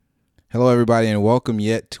Hello, everybody, and welcome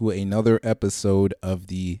yet to another episode of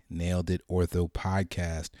the Nailed It Ortho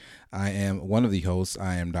podcast. I am one of the hosts.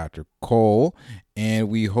 I am Dr. Cole, and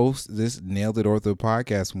we host this Nailed It Ortho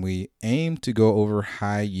podcast and we aim to go over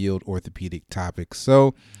high-yield orthopedic topics.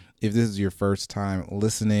 So if this is your first time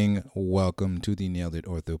listening, welcome to the Nailed It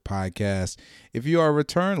Ortho podcast. If you are a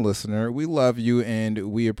return listener, we love you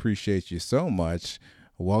and we appreciate you so much.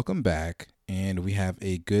 Welcome back, and we have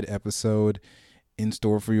a good episode in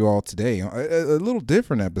store for you all today. A little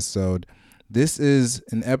different episode. This is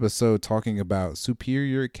an episode talking about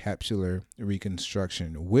superior capsular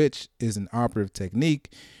reconstruction, which is an operative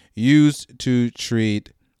technique used to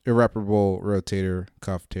treat irreparable rotator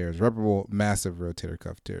cuff tears, irreparable massive rotator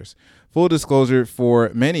cuff tears. Full disclosure,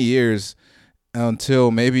 for many years,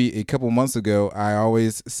 until maybe a couple months ago, I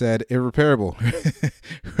always said irreparable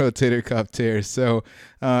rotator cuff tears. So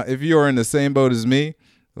if you are in the same boat as me,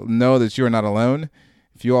 know that you are not alone.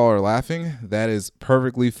 If you all are laughing, that is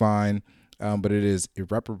perfectly fine, but it is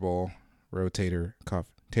irreparable rotator cuff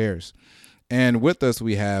tears. And with us,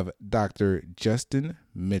 we have Dr. Justin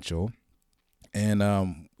Mitchell,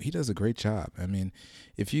 and he does a great job. I mean,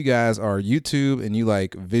 if you guys are YouTube and you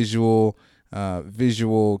like visual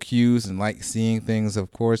cues and like seeing things,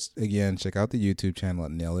 of course, again, check out the YouTube channel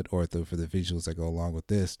at Nail It Ortho for the visuals that go along with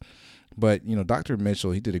this. But, Dr.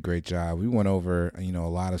 Mitchell, he did a great job. We went over, a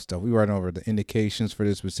lot of stuff. We went over the indications for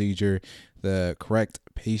this procedure, the correct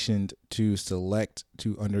patient to select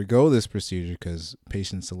to undergo this procedure, because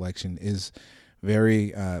patient selection is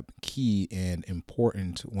very key and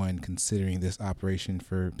important when considering this operation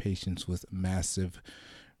for patients with massive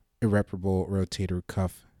irreparable rotator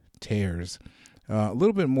cuff tears. A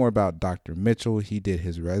little bit more about Dr. Mitchell. He did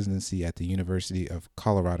his residency at the University of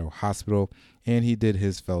Colorado Hospital, and he did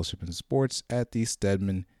his fellowship in sports at the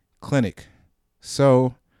Steadman Clinic.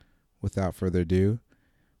 So, without further ado,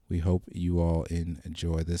 we hope you all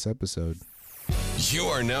enjoy this episode. You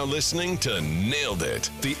are now listening to Nailed It,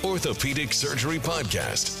 the Orthopedic Surgery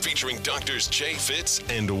Podcast, featuring Doctors Jay Fitz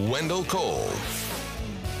and Wendell Cole.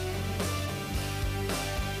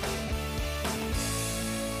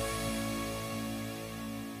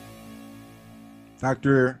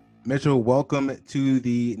 Dr. Mitchell, welcome to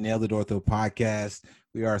the Nailed It Ortho podcast.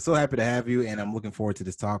 We are so happy to have you, and I'm looking forward to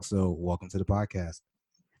this talk. So welcome to the podcast.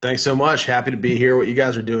 Thanks so much. Happy to be here. What you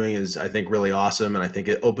guys are doing is, I think, really awesome. And I think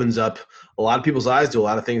it opens up a lot of people's eyes to a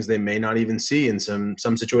lot of things they may not even see in some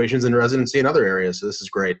situations in residency and other areas. So this is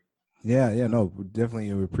great. Yeah, no,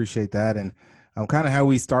 definitely we appreciate that. And kind of how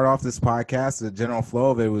we start off this podcast, the general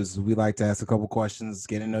flow of it was we like to ask a couple questions,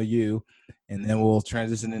 get to know you, and then we'll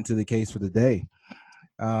transition into the case for the day.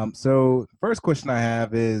 So first question I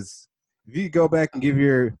have is, if you could go back and give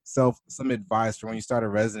yourself some advice for when you start a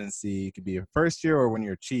residency, it could be your first year or when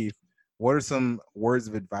you're chief, what are some words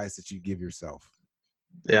of advice that you give yourself?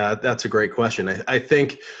 Yeah, that's a great question. I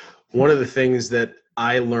think one of the things that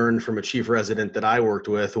I learned from a chief resident that I worked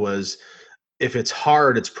with was, if it's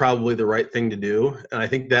hard, it's probably the right thing to do. And I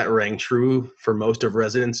think that rang true for most of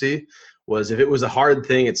residency. Was if it was a hard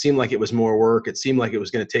thing, it seemed like it was more work, it seemed like it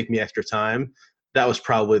was going to take me extra time, that was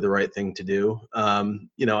probably the right thing to do.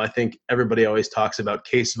 I think everybody always talks about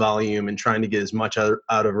case volume and trying to get as much out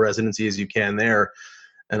of residency as you can there.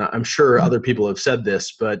 And I'm sure other people have said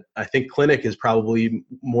this, but I think clinic is probably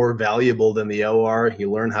more valuable than the OR.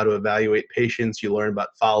 You learn how to evaluate patients. You learn about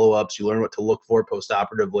follow-ups. You learn what to look for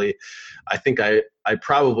post-operatively. I think I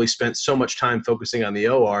probably spent so much time focusing on the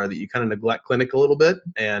OR that you kind of neglect clinic a little bit.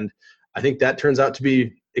 And I think that turns out to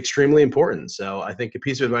be extremely important. So I think a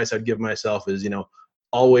piece of advice I'd give myself is,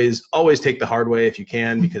 always take the hard way if you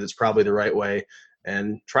can, because it's probably the right way,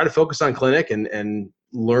 and try to focus on clinic and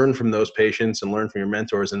learn from those patients and learn from your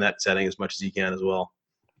mentors in that setting as much as you can as well.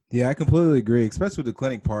 Yeah, I completely agree, especially with the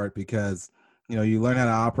clinic part, because you learn how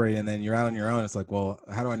to operate and then you're out on your own. It's like, well,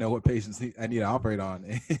 how do I know what patients I need to operate on?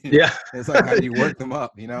 Yeah. It's like, how do you work them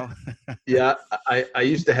up, Yeah. I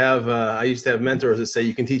used to have mentors that say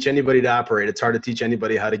you can teach anybody to operate. It's hard to teach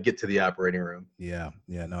anybody how to get to the operating room. Yeah.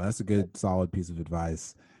 No, that's a good, solid piece of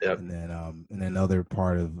advice. Yep. And then another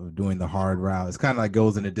part of doing the hard route, it's kind of like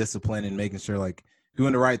goes into discipline and making sure like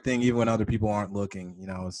doing the right thing, even when other people aren't looking,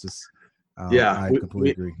 it's just, I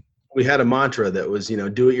completely agree. We had a mantra that was,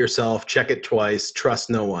 do it yourself, check it twice, trust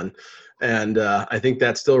no one. And I think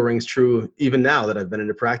that still rings true even now that I've been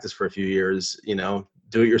into practice for a few years.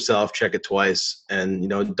 Do it yourself, check it twice, and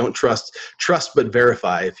don't trust but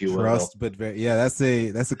verify, if you will.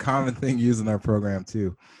 That's a common thing used in our program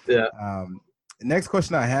too. Yeah. Next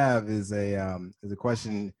question I have is a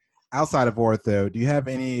question outside of ortho. Do you have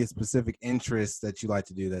any specific interests that you like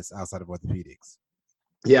to do that's outside of orthopedics?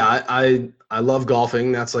 Yeah, I love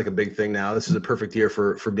golfing. That's like a big thing now. This is a perfect year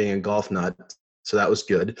for being a golf nut. So that was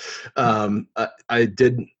good. I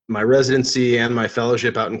did my residency and my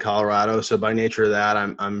fellowship out in Colorado. So by nature of that,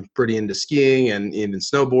 I'm pretty into skiing and even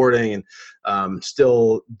snowboarding, and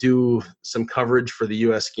still do some coverage for the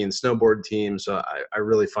U.S. ski and snowboard team. So I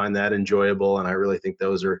really find that enjoyable, and I really think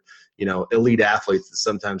those are, elite athletes that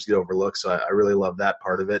sometimes get overlooked. So I really love that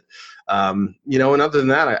part of it. And other than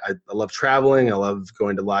that, I love traveling. I love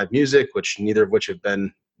going to live music, which neither of which have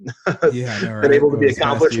been Yeah, I know, been right? able to Over be this past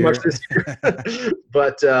accomplished much year. this year.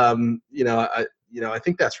 But I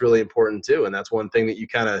think that's really important too, and that's one thing that you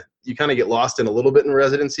kind of get lost in a little bit in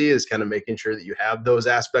residency, is kind of making sure that you have those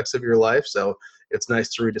aspects of your life. So it's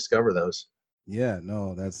nice to rediscover those. Yeah,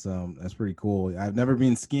 no, that's pretty cool. I've never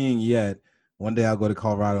been skiing yet. One day I'll go to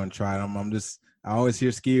Colorado and try them. I always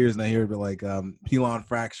hear skiers and I hear about like pilon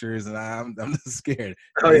fractures, and I'm just scared.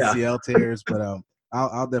 Oh yeah, ACL tears, but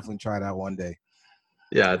I'll definitely try that one day.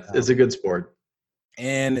 yeah, it's a good sport.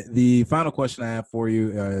 And the final question I have for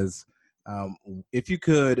you is, if you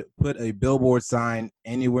could put a billboard sign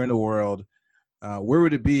anywhere in the world, where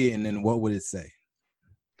would it be, and then what would it say?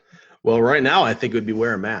 Well, right now, I think it would be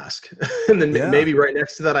wear a mask. And then Yeah, maybe right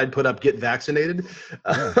next to that, I'd put up get vaccinated.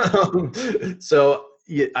 yeah. So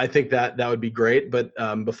yeah, I think that would be great. But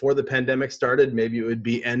before the pandemic started, maybe it would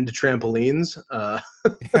be end trampolines.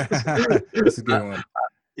 That's a good one.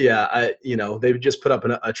 Yeah, they've just put up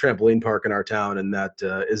a trampoline park in our town, and that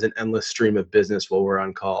is an endless stream of business while we're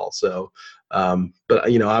on call. So, but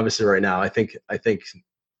obviously, right now, I think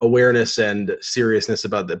awareness and seriousness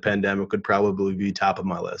about the pandemic would probably be top of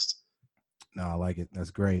my list. No, I like it.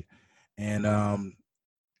 That's great. And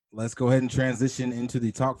let's go ahead and transition into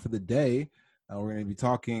the talk for the day. We're going to be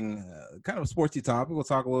talking kind of a sportsy topic. We'll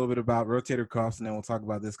talk a little bit about rotator cuffs, and then we'll talk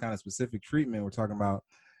about this kind of specific treatment. We're talking about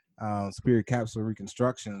superior capsular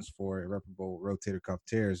reconstructions for irreparable rotator cuff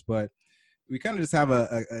tears. But we kind of just have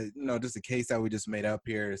just a case that we just made up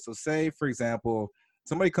here. So say, for example,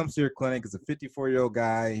 somebody comes to your clinic, is a 54-year-old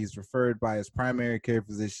guy. He's referred by his primary care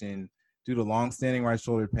physician due to longstanding right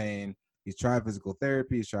shoulder pain. He's tried physical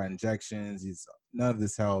therapy, he's tried injections, none of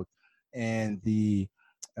this helped. And the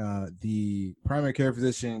primary care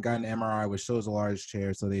physician got an MRI, which shows a large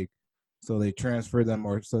tear. So they transfer them,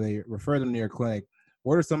 or so they refer them to your clinic.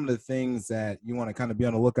 What are some of the things that you want to kind of be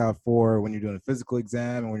on the lookout for when you're doing a physical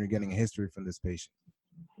exam and when you're getting a history from this patient?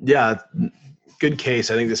 Yeah, good case.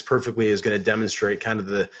 I think this perfectly is going to demonstrate kind of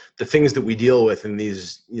the things that we deal with in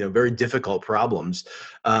these very difficult problems.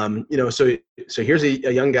 So here's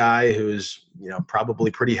a young guy who's probably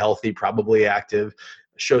pretty healthy, probably active,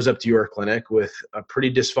 shows up to your clinic with a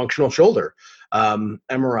pretty dysfunctional shoulder.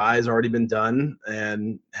 MRI has already been done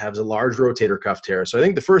and has a large rotator cuff tear. So I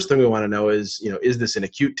think the first thing we want to know is this an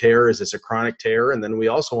acute tear? Is this a chronic tear? And then we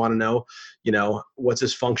also want to know, what's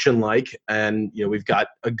his function like? And, we've got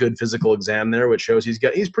a good physical exam there, which shows he's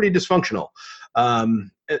pretty dysfunctional.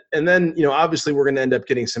 And then, obviously we're going to end up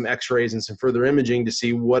getting some x-rays and some further imaging to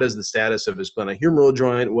see what is the status of his splenohumeral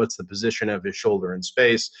joint, what's the position of his shoulder in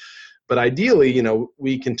space. But ideally,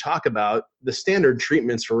 we can talk about the standard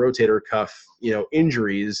treatments for rotator cuff,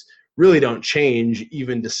 injuries really don't change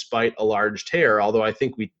even despite a large tear. Although I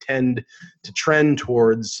think we tend to trend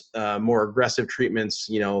towards more aggressive treatments,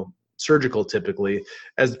 surgical typically,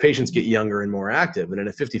 as the patients get younger and more active. And in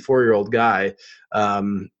a 54-year-old guy,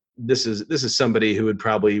 this is somebody who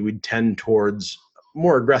would tend towards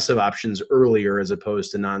more aggressive options earlier as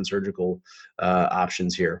opposed to non-surgical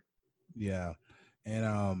options here. Yeah. And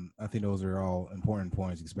I think those are all important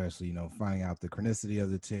points, especially, finding out the chronicity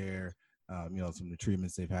of the tear, some of the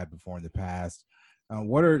treatments they've had before in the past.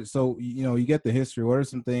 You get the history. What are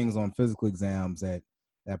some things on physical exams that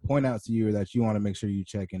point out to you, or that you want to make sure you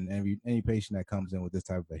check in any patient that comes in with this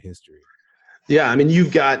type of a history? Yeah, I mean,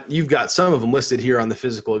 you've got some of them listed here on the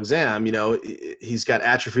physical exam. He's got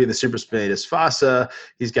atrophy of the supraspinatus fossa.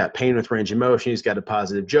 He's got pain with range of motion. He's got a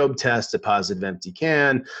positive Jobe test, a positive empty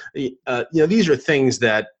can. These are things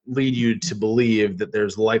that lead you to believe that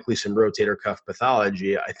there's likely some rotator cuff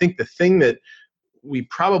pathology. I think the thing that we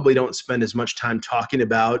probably don't spend as much time talking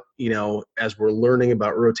about, as we're learning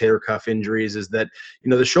about rotator cuff injuries, is that,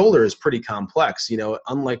 the shoulder is pretty complex.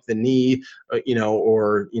 Unlike the knee,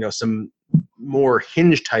 or some more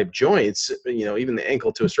hinge type joints, even the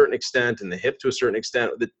ankle to a certain extent and the hip to a certain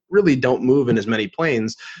extent, that really don't move in as many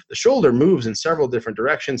planes. The shoulder moves in several different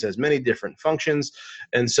directions, has many different functions.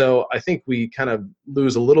 And so I think we kind of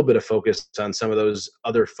lose a little bit of focus on some of those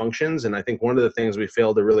other functions. And I think one of the things we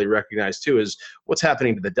fail to really recognize too is what's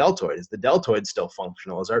happening to the deltoid. Is the deltoid still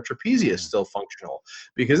functional? Is our trapezius still functional?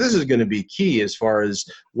 Because this is going to be key as far as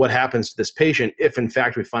what happens to this patient if in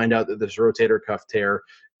fact we find out that this rotator cuff tear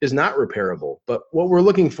is not repairable. But what we're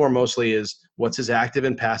looking for mostly is what's his active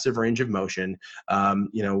and passive range of motion.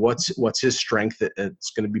 What's his strength? It's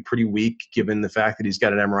going to be pretty weak given the fact that he's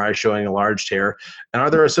got an MRI showing a large tear. And are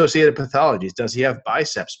there associated pathologies? Does he have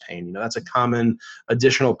biceps pain? That's a common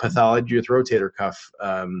additional pathology with rotator cuff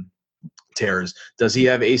tears. Does he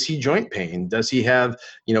have AC joint pain? Does he have,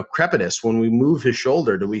 crepitus? When we move his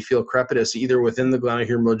shoulder, do we feel crepitus either within the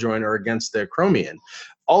glenohumeral joint or against the acromion?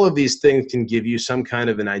 All of these things can give you some kind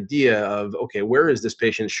of an idea of, okay, where is this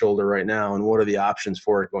patient's shoulder right now and what are the options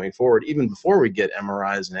for it going forward, even before we get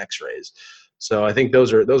MRIs and x-rays. So I think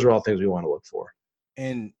those are all things we want to look for.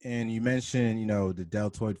 And you mentioned, the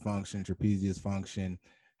deltoid function, trapezius function.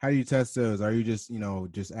 How do you test those? Are you just,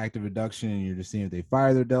 just active adduction and you're just seeing if they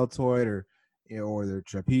fire their deltoid or their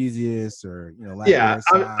trapezius or,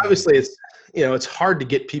 obviously it's hard to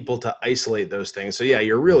get people to isolate those things. So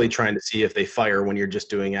you're really trying to see if they fire when you're just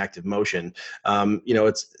doing active motion.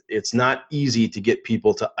 It's not easy to get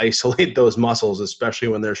people to isolate those muscles, especially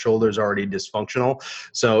when their shoulder's already dysfunctional.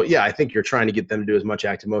 So I think you're trying to get them to do as much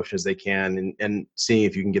active motion as they can and seeing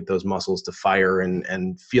if you can get those muscles to fire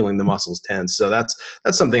and feeling the muscles tense. So that's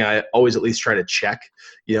something I always at least try to check,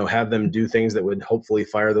 have them do things that would hopefully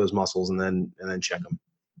fire those muscles and then check them.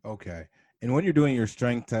 Okay. And when you're doing your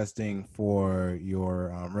strength testing for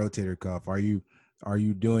your rotator cuff, are you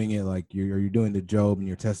doing it like are you doing the Job and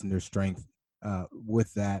you're testing their strength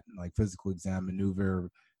with that, like physical exam maneuver,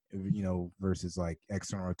 versus like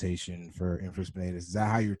external rotation for infraspinatus? Is that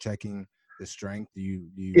how you're checking the strength? Do you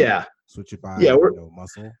switch it by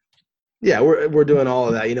muscle? Yeah, we're doing all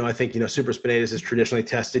of that. I think, supraspinatus is traditionally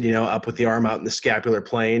tested, up with the arm out in the scapular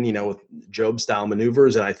plane, with Job style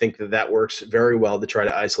maneuvers. And I think that works very well to try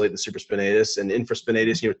to isolate the supraspinatus. And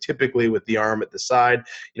infraspinatus, typically with the arm at the side,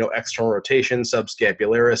 external rotation,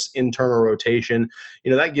 subscapularis, internal rotation,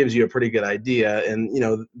 that gives you a pretty good idea. And,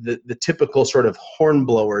 the typical sort of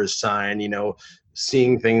hornblower's sign,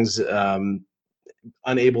 seeing things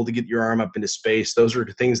unable to get your arm up into space, those are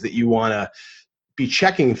the things that you want to be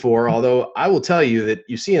checking for. Although I will tell you that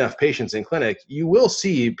you see enough patients in clinic, you will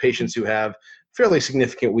see patients who have fairly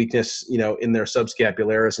significant weakness, in their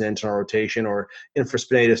subscapularis and internal rotation or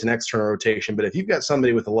infraspinatus and external rotation. But if you've got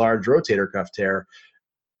somebody with a large rotator cuff tear,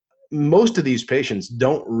 most of these patients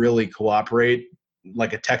don't really cooperate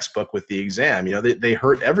like a textbook with the exam. They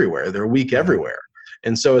hurt everywhere. They're weak everywhere.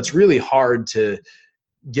 And so it's really hard to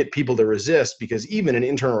get people to resist, because even in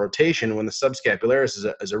internal rotation, when the subscapularis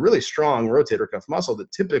is a really strong rotator cuff muscle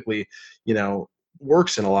that typically,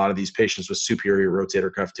 works in a lot of these patients with superior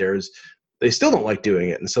rotator cuff tears, they still don't like doing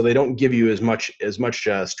it. And so they don't give you as much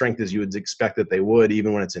strength as you would expect that they would,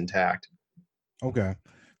 even when it's intact. Okay.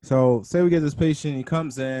 So say we get this patient, he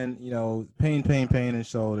comes in, pain in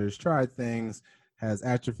shoulders, tried things, has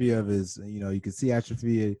atrophy of his, you can see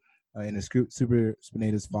atrophy in his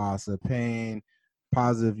supraspinatus fossa, pain,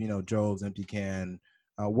 positive, Job's empty can.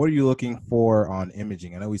 What are you looking for on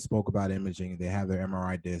imaging? I know we spoke about imaging. They have their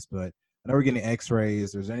MRI disc, but I know we're getting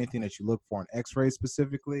x-rays. Is there anything that you look for on x-rays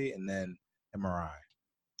specifically and then MRI?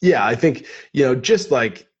 Yeah, I think, just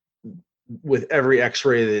like with every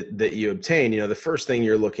x-ray that you obtain, the first thing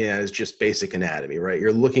you're looking at is just basic anatomy, right?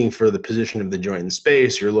 You're looking for the position of the joint in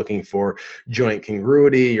space. You're looking for joint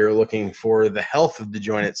congruity. You're looking for the health of the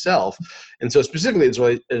joint itself. And so specifically as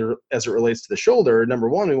it relates to the shoulder, number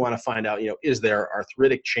one, we want to find out, is there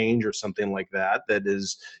arthritic change or something like that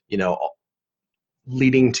is,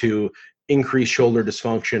 leading to increased shoulder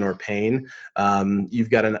dysfunction or pain. You've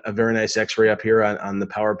got a very nice x-ray up here on the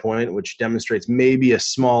PowerPoint, which demonstrates maybe a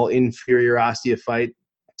small inferior osteophyte,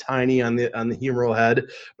 tiny on the humeral head,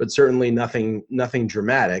 but certainly nothing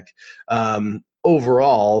dramatic.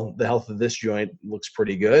 Overall, the health of this joint looks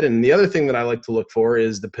pretty good. And the other thing that I like to look for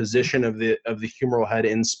is the position of the humeral head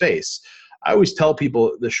in space. I always tell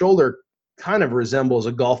people the shoulder kind of resembles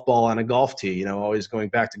a golf ball on a golf tee, always going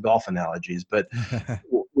back to golf analogies, but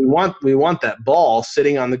we want that ball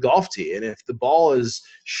sitting on the golf tee. And if the ball is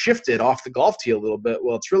shifted off the golf tee a little bit,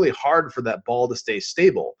 well, it's really hard for that ball to stay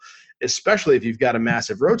stable, especially if you've got a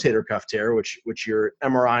massive rotator cuff tear, which your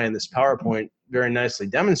MRI in this PowerPoint very nicely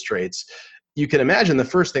demonstrates. you can imagine the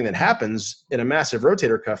first thing that happens in a massive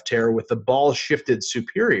rotator cuff tear with the ball shifted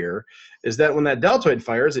superior is that when that deltoid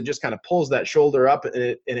fires, it just kind of pulls that shoulder up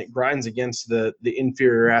and it grinds against the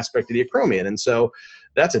inferior aspect of the acromion. And so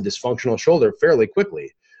that's a dysfunctional shoulder fairly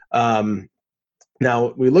quickly.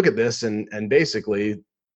 Now we look at this and basically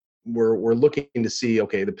we're looking to see,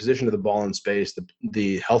 okay, the position of the ball in space,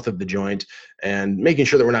 the health of the joint, and making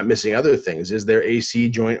sure that we're not missing other things. Is there AC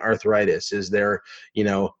joint arthritis? Is there,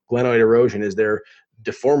 glenoid erosion? Is there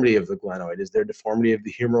deformity of the glenoid? Is there deformity of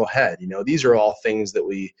the humeral head? These are all things that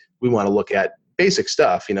we want to look at, basic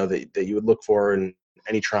stuff, that you would look for in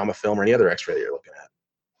any trauma film or any other x-ray that you're looking at.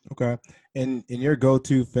 Okay. And in your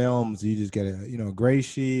go-to films, you just get a gray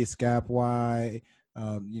sheet, scap Y.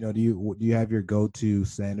 Do you have your go-to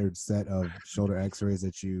standard set of shoulder x-rays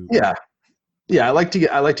that you? Yeah, I like to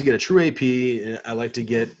get a true AP. I like to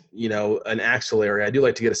get, an axillary. I do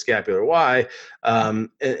like to get a scapular Y.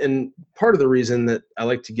 And part of the reason that I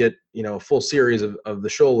like to get, a full series of the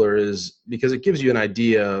shoulder is because it gives you an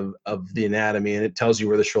idea of the anatomy, and it tells you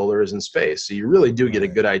where the shoulder is in space. So you really do get a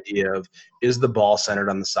good idea of, is the ball centered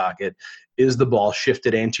on the socket? Is the ball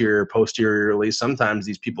shifted anterior, posteriorly? Sometimes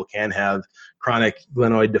these people can have chronic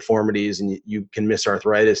glenoid deformities, and you can miss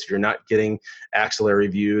arthritis if you're not getting axillary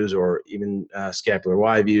views or even scapular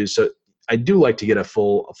Y views. So I do like to get a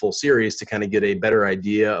full series to kind of get a better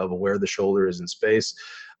idea of where the shoulder is in space.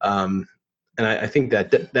 And I think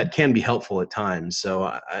that can be helpful at times.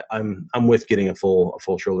 So I'm with getting a full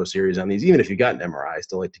shoulder series on these. Even if you got an MRI, I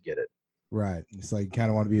still like to get it. Right. It's like you kind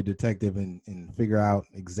of want to be a detective and figure out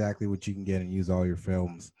exactly what you can get and use all your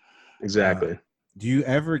films. Exactly. Do you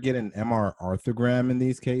ever get an MR arthrogram in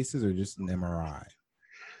these cases or just an MRI?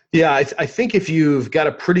 Yeah, I think if you've got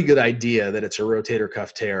a pretty good idea that it's a rotator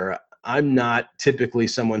cuff tear, I'm not typically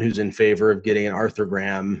someone who's in favor of getting an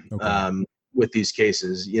arthrogram. Okay. With these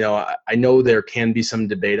cases. I know there can be some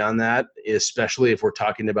debate on that, especially if we're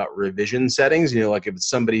talking about revision settings, like if it's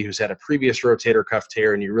somebody who's had a previous rotator cuff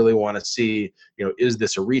tear and you really want to see, is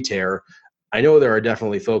this a re-tear? I know there are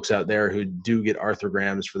definitely folks out there who do get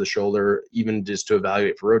arthrograms for the shoulder, even just to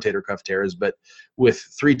evaluate for rotator cuff tears. But with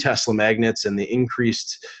 3 Tesla magnets and the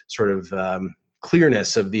increased sort of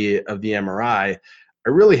clearness of the MRI, I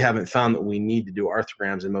really haven't found that we need to do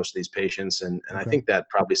arthrograms in most of these patients, and okay. I think that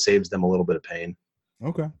probably saves them a little bit of pain.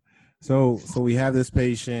 Okay. So we have this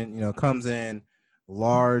patient, comes in,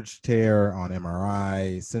 large tear on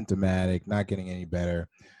MRI, symptomatic, not getting any better.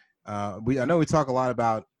 I know we talk a lot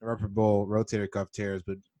about irreparable rotator cuff tears,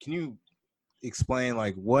 but can you explain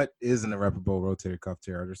what is an irreparable rotator cuff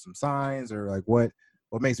tear? Are there some signs, or what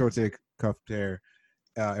makes rotator cuff tear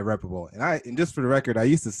irreparable? And just for the record, I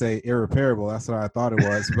used to say irreparable. That's what I thought it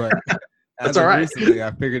was, but that's all right. Recently,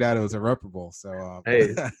 I figured out it was irreparable. So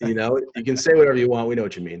hey, you can say whatever you want. We know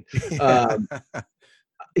what you mean. I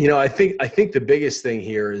think the biggest thing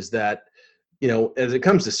here is that, as it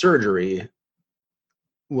comes to surgery,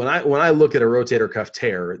 when I look at a rotator cuff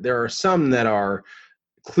tear, there are some that are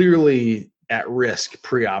clearly at risk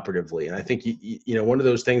preoperatively, and I think one of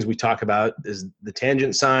those things we talk about is the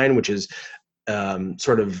tangent sign, which is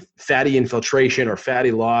sort of fatty infiltration or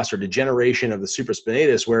fatty loss or degeneration of the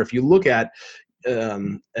supraspinatus, where if you look at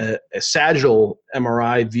a sagittal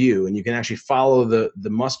MRI view, and you can actually follow the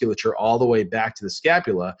musculature all the way back to the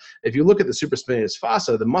scapula, if you look at the supraspinatus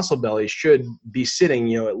fossa, the muscle belly should be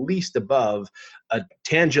sitting, at least above a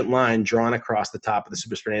tangent line drawn across the top of the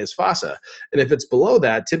supraspinatus fossa. And if it's below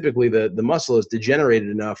that, typically the muscle is degenerated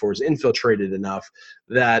enough or is infiltrated enough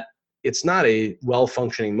that it's not a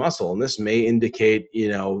well-functioning muscle, and this may indicate,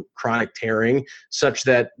 chronic tearing, such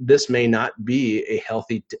that this may not be a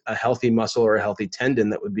healthy muscle or a healthy tendon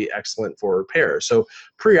that would be excellent for repair. So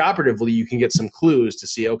preoperatively, you can get some clues to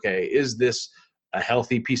see, okay, is this a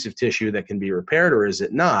healthy piece of tissue that can be repaired, or is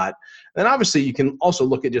it not? And obviously, you can also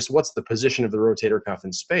look at just what's the position of the rotator cuff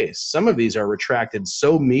in space. Some of these are retracted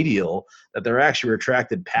so medial that they're actually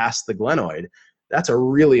retracted past the glenoid. That's a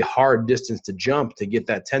really hard distance to jump to get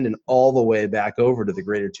that tendon all the way back over to the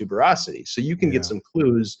greater tuberosity. So you can get some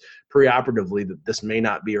clues preoperatively that this may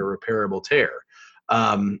not be a repairable tear.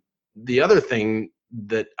 The other thing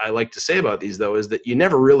that I like to say about these, though, is that you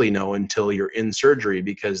never really know until you're in surgery,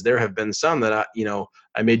 because there have been some that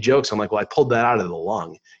I made jokes. I'm like, well, I pulled that out of the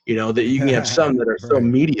lung, that you can have some that are so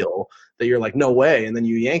medial that you're like, no way. And then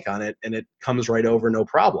you yank on it and it comes right over, no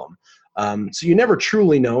problem. So you never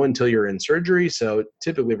truly know until you're in surgery. So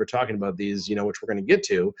typically if we're talking about these, which we're going to get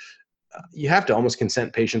to, you have to almost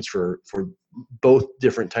consent patients for both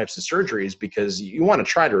different types of surgeries, because you want to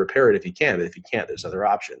try to repair it if you can, but if you can't, there's other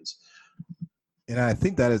options. And I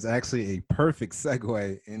think that is actually a perfect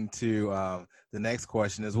segue into the next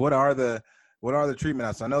question is, what are the what are the treatment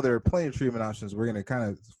options? I know there are plenty of treatment options. We're going to kind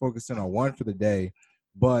of focus in on one for the day,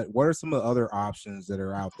 but what are some of the other options that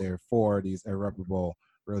are out there for these irreparable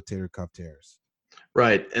rotator cuff tears?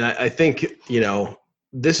 Right. And I think,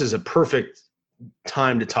 this is a perfect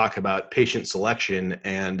time to talk about patient selection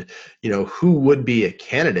and, who would be a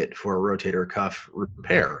candidate for a rotator cuff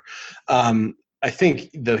repair. I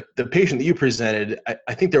think the patient that you presented,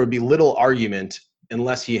 I think there would be little argument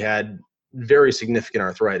unless he had very significant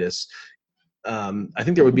arthritis. I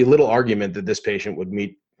think there would be little argument that this patient would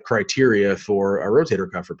meet criteria for a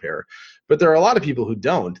rotator cuff repair. But there are a lot of people who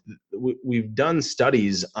don't. We've done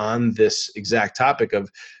studies on this exact topic of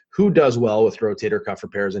who does well with rotator cuff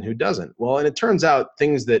repairs and who doesn't. Well, and it turns out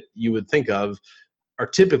things that you would think of are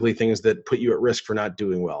typically things that put you at risk for not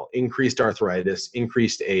doing well. Increased arthritis,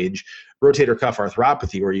 increased age, rotator cuff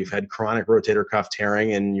arthropathy, where you've had chronic rotator cuff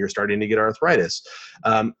tearing and you're starting to get arthritis.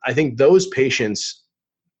 I think those patients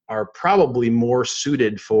are probably more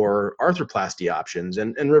suited for arthroplasty options.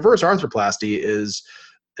 And reverse arthroplasty is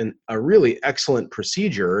a really excellent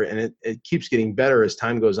procedure, and it keeps getting better as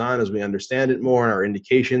time goes on, as we understand it more and our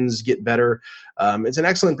indications get better. It's an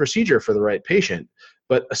excellent procedure for the right patient.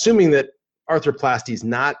 But assuming that arthroplasty is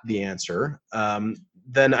not the answer,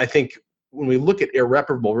 then I think when we look at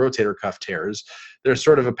irreparable rotator cuff tears, there's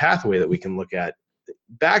sort of a pathway that we can look at.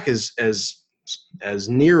 Back as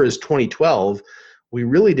near as 2012, we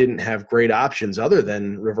really didn't have great options other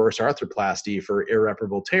than reverse arthroplasty for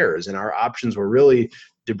irreparable tears. And our options were really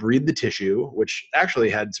debride the tissue, which actually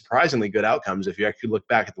had surprisingly good outcomes. If you actually look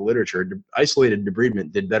back at the literature, isolated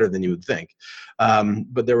debridement did better than you would think.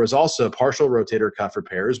 But there was also partial rotator cuff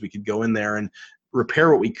repairs. We could go in there and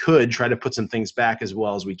repair what we could, try to put some things back as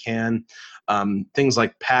well as we can. Things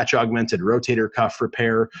like patch augmented rotator cuff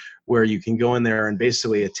repair, where you can go in there and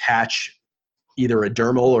basically attach either a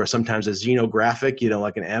dermal or sometimes a xenographic,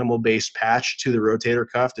 like an animal-based patch to the rotator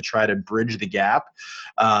cuff to try to bridge the gap.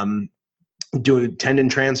 Doing tendon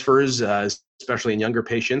transfers, especially in younger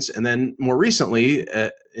patients. And then more recently,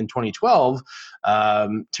 in 2012,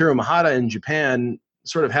 Tiro Mahata in Japan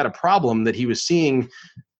sort of had a problem that he was seeing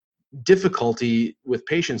difficulty with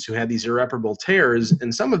patients who had these irreparable tears,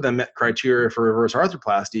 and some of them met criteria for reverse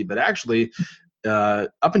arthroplasty, but actually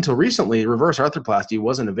up until recently, reverse arthroplasty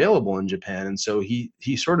wasn't available in Japan. And so he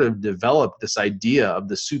sort of developed this idea of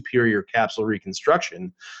the superior capsule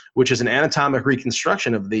reconstruction, which is an anatomic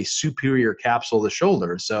reconstruction of the superior capsule of the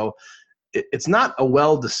shoulder. So it's not a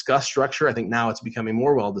well-discussed structure. I think now it's becoming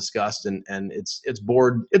more well-discussed, and it's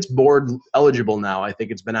board eligible now. I think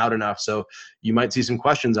it's been out enough. So you might see some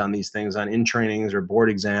questions on these things on in-trainings or board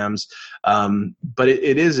exams. But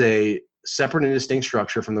it is a separate and distinct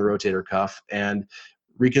structure from the rotator cuff, and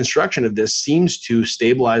reconstruction of this seems to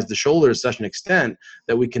stabilize the shoulder to such an extent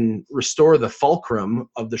that we can restore the fulcrum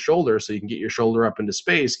of the shoulder so you can get your shoulder up into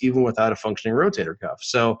space even without a functioning rotator cuff.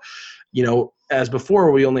 So, as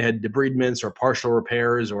before, we only had debridements or partial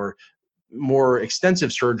repairs or more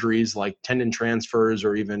extensive surgeries like tendon transfers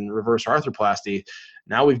or even reverse arthroplasty.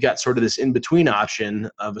 Now we've got sort of this in-between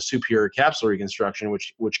option of a superior capsule reconstruction,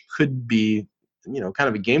 which could be kind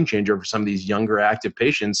of a game changer for some of these younger active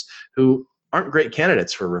patients who aren't great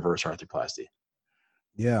candidates for reverse arthroplasty.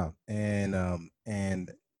 Yeah. And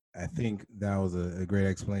I think that was a great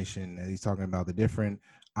explanation. And he's talking about the different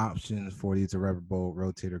options for these irreparable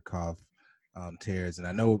rotator cuff tears. And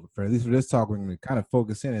I know for at least for this talk, we're going to kind of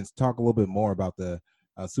focus in and talk a little bit more about the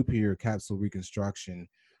superior capsule reconstruction.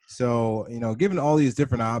 So, given all these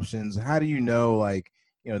different options, how do you know,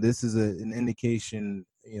 this is an indication,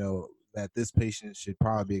 that this patient should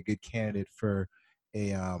probably be a good candidate for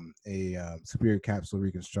a superior capsule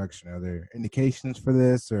reconstruction? Are there indications for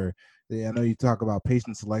this, or I know you talk about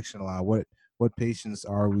patient selection a lot. What patients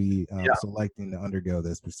are we selecting to undergo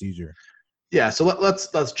this procedure? Yeah, so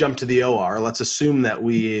let's jump to the OR. Let's assume that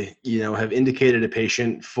we have indicated a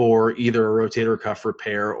patient for either a rotator cuff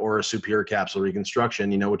repair or a superior capsule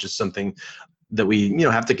reconstruction, which is something that we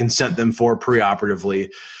have to consent them for preoperatively.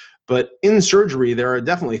 But in surgery, there are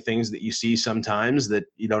definitely things that you see sometimes that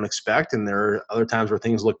you don't expect, and there are other times where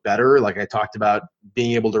things look better. Like I talked about,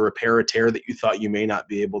 being able to repair a tear that you thought you may not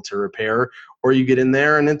be able to repair, or you get in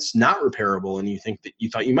there and it's not repairable and you think that you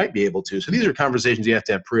thought you might be able to. So these are conversations you have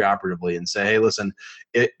to have preoperatively and say, hey, listen,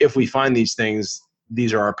 if we find these things,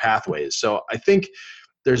 these are our pathways. So I think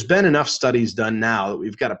there's been enough studies done now that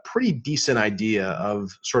we've got a pretty decent idea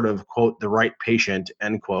of sort of, quote, the right patient,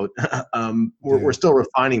 end quote. We're still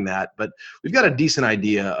refining that, but we've got a decent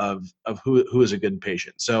idea of who is a good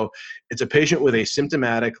patient. So it's a patient with a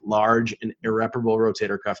symptomatic, large, and irreparable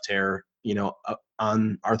rotator cuff tear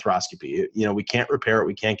on arthroscopy. We can't repair it.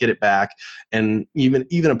 We can't get it back. And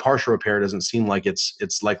even a partial repair doesn't seem like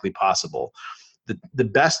it's likely possible. The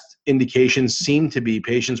best indications seem to be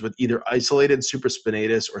patients with either isolated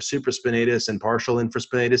supraspinatus or supraspinatus and partial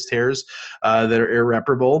infraspinatus tears that are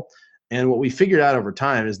irreparable. And what we figured out over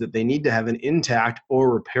time is that they need to have an intact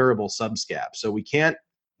or repairable subscap. So we can't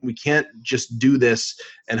just do this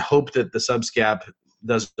and hope that the subscap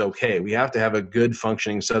does okay. We have to have a good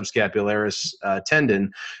functioning subscapularis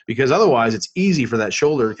tendon, because otherwise it's easy for that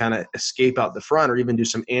shoulder to kind of escape out the front or even do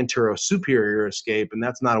some anterosuperior escape, and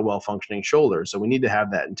that's not a well-functioning shoulder. So we need to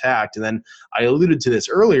have that intact. And then I alluded to this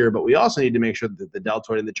earlier, but we also need to make sure that the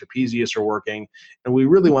deltoid and the trapezius are working, and we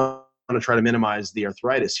really want to try to minimize the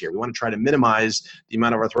arthritis here. We want to try to minimize the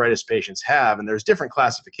amount of arthritis patients have, and there's different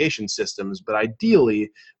classification systems, but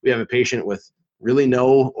ideally we have a patient with really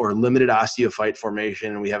no or limited osteophyte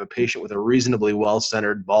formation, and we have a patient with a reasonably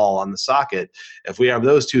well-centered ball on the socket. If we have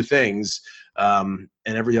those two things and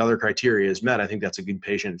every other criteria is met, I think that's a good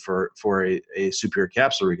patient for a superior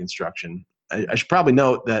capsular reconstruction. I should probably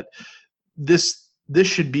note that this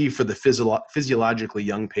should be for the physiologically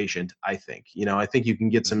young patient, I think. I think you can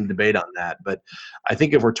get some debate on that, but I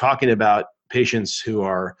think if we're talking about patients who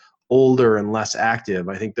are older and less active,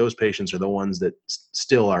 I think those patients are the ones that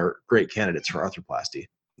still are great candidates for arthroplasty.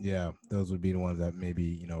 Yeah, those would be the ones that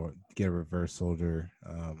maybe, get a reverse shoulder,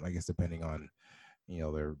 I guess, depending on,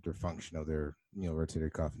 their function of their, rotator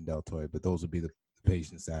cuff and deltoid. But those would be the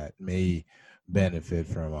patients that may benefit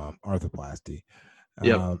from arthroplasty.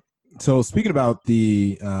 Yep. So speaking about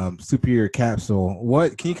the superior capsule,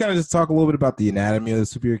 can you kind of just talk a little bit about the anatomy of the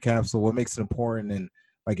superior capsule? What makes it important and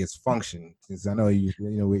like its function? Because I know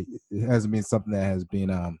it hasn't been something that has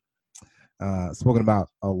been spoken about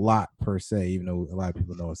a lot per se, even though a lot of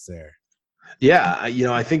people know it's there. Yeah,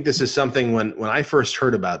 I think this is something when I first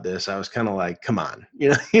heard about this, I was kind of like, come on,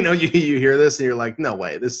 you hear this and you're like, no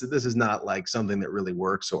way, this is not like something that really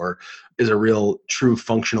works or is a real true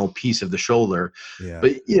functional piece of the shoulder. Yeah.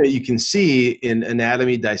 But you can see in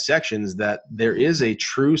anatomy dissections that there is a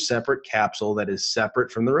true separate capsule that is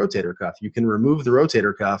separate from the rotator cuff. You can remove the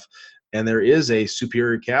rotator cuff, and there is a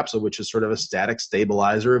superior capsule, which is sort of a static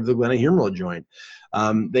stabilizer of the glenohumeral joint.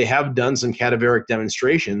 They have done some cadaveric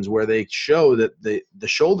demonstrations where they show that the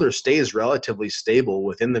shoulder stays relatively stable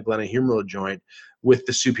within the glenohumeral joint with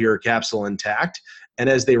the superior capsule intact. And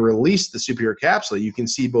as they release the superior capsule, you can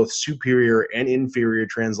see both superior and inferior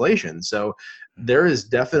translation. So there is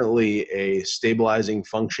definitely a stabilizing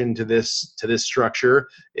function to this structure.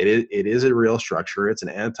 It is a real structure. It's an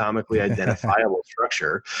anatomically identifiable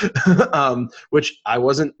structure, which I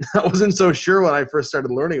wasn't so sure when I first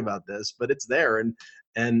started learning about this, but it's there,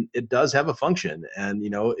 and it does have a function, and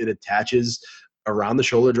it attaches around the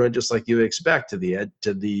shoulder joint just like you would expect to the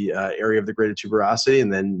area of the greater tuberosity,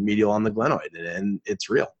 and then medial on the glenoid, and it's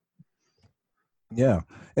real. Yeah.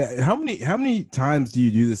 How many times do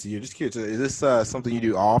you do this a year? Just curious, is this something you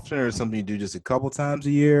do often, or something you do just a couple times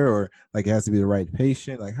a year, or like it has to be the right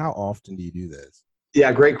patient? Like, how often do you do this?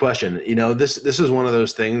 Yeah, great question. This is one of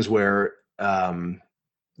those things where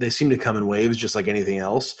they seem to come in waves, just like anything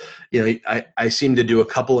else. I seem to do a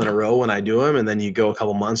couple in a row when I do them, and then you go a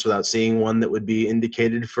couple months without seeing one that would be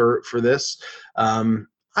indicated for this.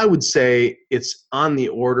 I would say it's on the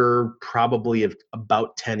order probably of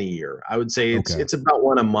about 10 a year. I would say it's about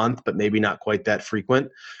one a month, but maybe not quite that frequent.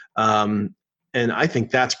 And I think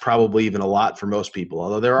that's probably even a lot for most people,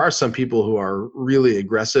 although there are some people who are really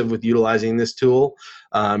aggressive with utilizing this tool,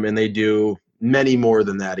 and they do many more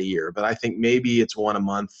than that a year. But I think maybe it's one a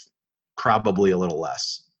month, probably a little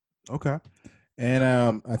less. Okay.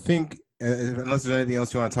 And I think, unless there's anything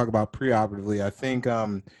else you want to talk about preoperatively, I think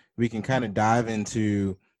we can kind of dive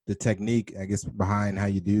into the technique, I guess, behind how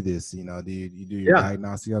you do this. Do you do your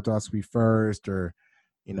diagnostic arthroscopy first, or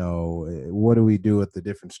what do we do with the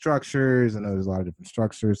different structures? I know there's a lot of different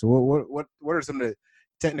structures. So what are some of the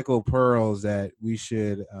technical pearls that we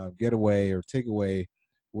should get away or take away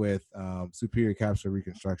with superior capsular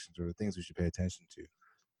reconstructions, or the things we should pay attention to?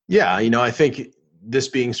 Yeah, I think this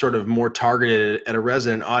being sort of more targeted at a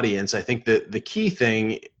resident audience, I think that the key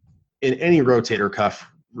thing in any rotator cuff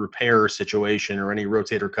repair situation or any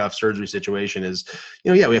rotator cuff surgery situation is,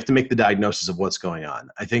 we have to make the diagnosis of what's going on.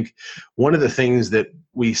 I think one of the things that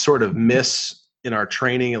we sort of miss in our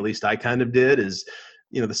training, at least I kind of did, is,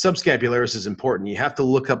 the subscapularis is important. You have to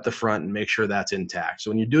look up the front and make sure that's intact.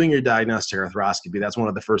 So when you're doing your diagnostic arthroscopy, that's one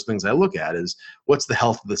of the first things I look at is what's the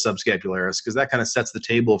health of the subscapularis, because that kind of sets the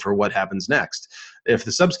table for what happens next. If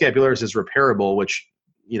the subscapularis is repairable, which,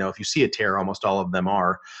 if you see a tear, almost all of them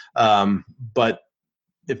are, but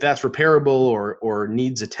if that's repairable or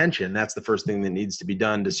needs attention, that's the first thing that needs to be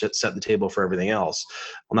done to set the table for everything else.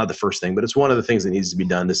 Well, not the first thing, but it's one of the things that needs to be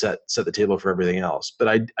done to set the table for everything else. But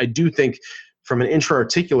I do think from an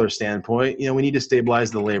intra-articular standpoint, we need to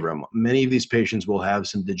stabilize the labrum. Many of these patients will have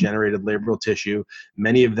some degenerated labral tissue.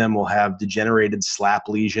 Many of them will have degenerated SLAP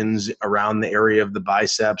lesions around the area of the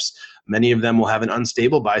biceps. Many of them will have an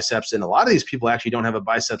unstable biceps. And a lot of these people actually don't have a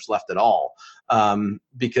biceps left at all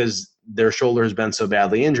because their shoulder has been so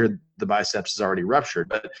badly injured, the biceps is already ruptured.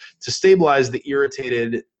 But to stabilize the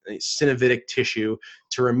irritated synovitic tissue,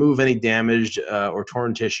 to remove any damaged or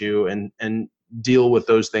torn tissue and deal with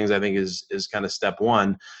those things, I think is kind of step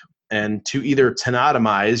one. And to either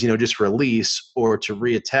tenotomize, just release, or to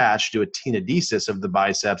reattach, do a tenodesis of the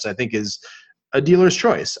biceps, I think is a dealer's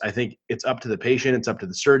choice. I think it's up to the patient, it's up to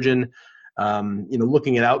the surgeon.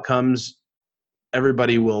 Looking at outcomes,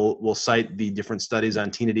 everybody will cite the different studies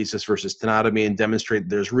on tenodesis versus tenotomy and demonstrate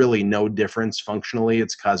there's really no difference functionally.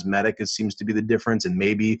 It's cosmetic. It seems to be the difference, and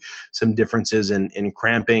maybe some differences in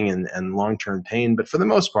cramping and long-term pain. But for the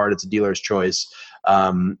most part, it's a dealer's choice.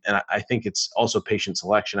 And I think it's also patient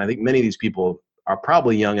selection. I think many of these people are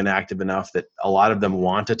probably young and active enough that a lot of them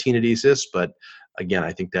want a tenodesis. But again,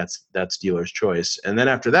 I think that's dealer's choice. And then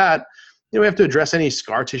after that, we have to address any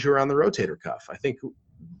scar tissue around the rotator cuff. I think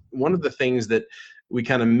one of the things that we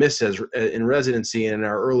kind of miss in residency and in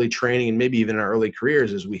our early training and maybe even in our early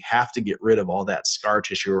careers is we have to get rid of all that scar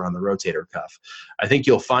tissue around the rotator cuff. I think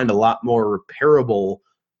you'll find a lot more repairable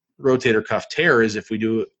rotator cuff tears if we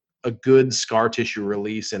do a good scar tissue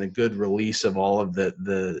release and a good release of all of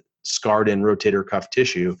the scarred in rotator cuff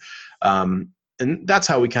tissue. And that's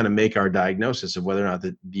how we kind of make our diagnosis of whether or not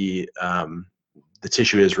the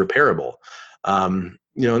tissue is repairable. And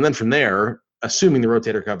then from there, assuming the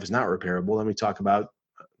rotator cuff is not repairable, then we talk about,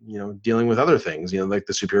 dealing with other things, like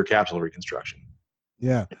the superior capsule reconstruction.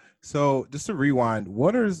 Yeah. So just to rewind,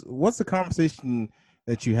 what's the conversation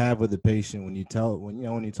that you have with the patient when you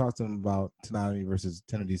talk to them about tenotomy versus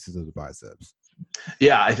tenodesis of the biceps?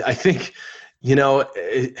 Yeah, I think,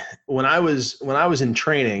 when I was in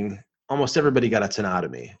training, almost everybody got a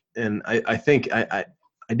tenotomy, and I think I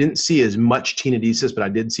didn't see as much tenodesis, but I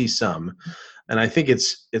did see some. And I think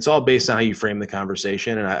it's all based on how you frame the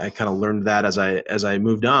conversation. And I kind of learned that as I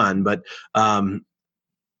moved on. But I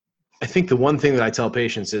think the one thing that I tell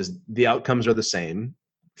patients is the outcomes are the same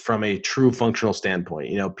from a true functional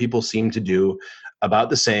standpoint. People seem to do about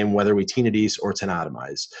the same whether we tenodese or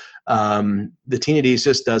tenotomize. The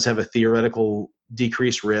tenodesis does have a theoretical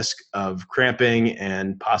decreased risk of cramping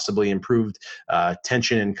and possibly improved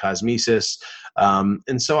tension and cosmesis.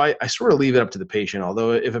 And so I sort of leave it up to the patient.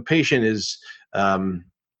 Although if a patient is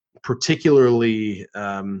particularly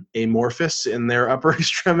amorphous in their upper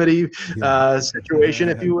extremity situation,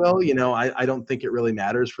 if you will, I don't think it really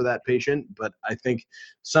matters for that patient. But I think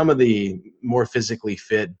some of the more physically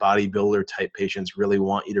fit bodybuilder type patients really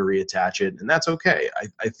want you to reattach it, and that's okay.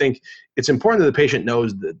 I think it's important that the patient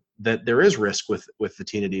knows that there is risk with the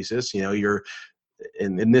tenodesis. You're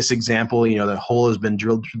in this example, the hole has been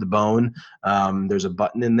drilled through the bone. There's a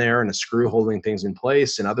button in there and a screw holding things in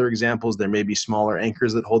place. In other examples, there may be smaller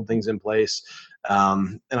anchors that hold things in place.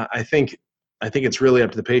 And I think it's really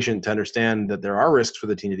up to the patient to understand that there are risks for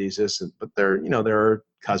the tenodesis, but there are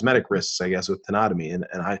cosmetic risks, I guess, with tenotomy.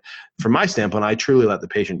 And from my standpoint, I truly let the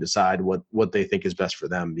patient decide what they think is best for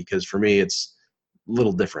them, because for me, it's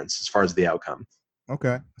little difference as far as the outcome.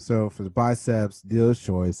 Okay. So for the biceps, dealer's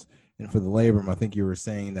choice. And for the labrum, I think you were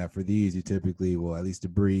saying that for these, you typically will at least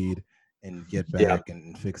debride and get back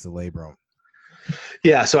and fix the labrum.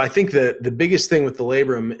 Yeah, so I think the biggest thing with the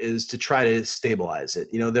labrum is to try to stabilize it.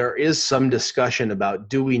 There is some discussion about,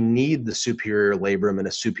 do we need the superior labrum and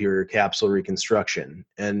a superior capsule reconstruction?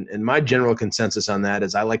 And my general consensus on that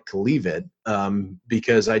is I like to leave it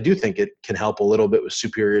because I do think it can help a little bit with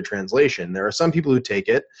superior translation. There are some people who take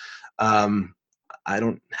it. I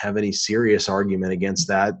don't have any serious argument against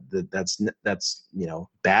that's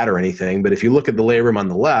bad or anything. But if you look at the labrum on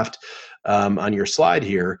the left on your slide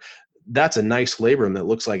here, that's a nice labrum that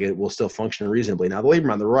looks like it will still function reasonably. Now the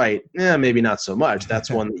labrum on the right, maybe not so much.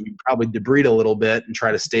 That's one that you probably debride a little bit and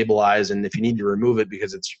try to stabilize. And if you need to remove it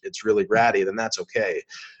because it's really ratty, then that's okay.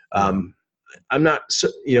 I'm not,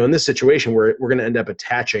 in this situation where we're going to end up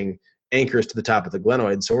attaching anchors to the top of the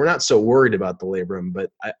glenoid, so we're not so worried about the labrum,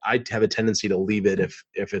 but I have a tendency to leave it if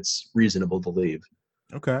it's reasonable to leave.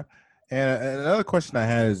 Okay. And another question I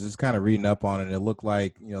had is just kind of reading up on it. It looked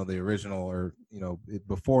like, the original or,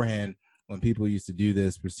 beforehand, when people used to do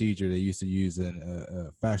this procedure, they used to use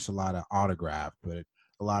a fasciolata autograft. But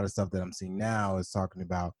a lot of stuff that I'm seeing now is talking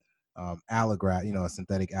about allograft, a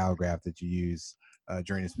synthetic allograft that you use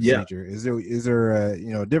during this Yeah. procedure. Is there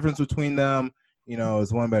a difference between them?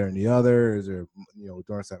 Is one better than the other? Is there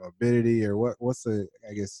Dornsight morbidity, or what's the,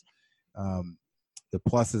 I guess, the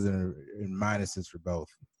pluses and minuses for both?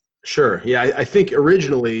 Sure. Yeah, I think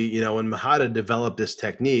originally, when Mahata developed this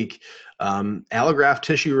technique, allograft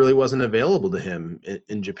tissue really wasn't available to him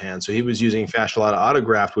in Japan. So he was using fasciolata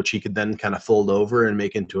autograft, which he could then kind of fold over and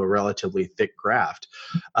make into a relatively thick graft.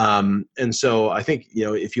 And so I think,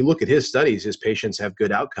 if you look at his studies, his patients have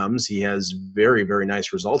good outcomes. He has very, very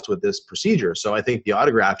nice results with this procedure. So I think the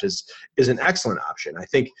autograft is an excellent option. I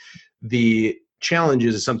think the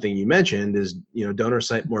challenges is something you mentioned is, donor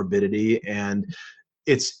site morbidity, and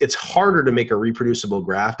it's harder to make a reproducible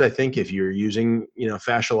graft. I think if you're using,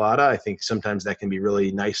 fasciolata, I think sometimes that can be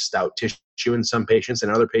really nice stout tissue in some patients,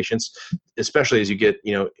 and other patients, especially as you get,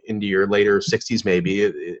 into your later 60s, maybe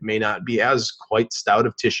it may not be as quite stout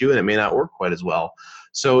of tissue, and it may not work quite as well.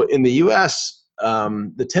 So in the US,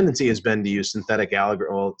 the tendency has been to use synthetic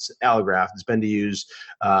allograft. It's been to use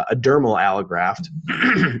a dermal allograft,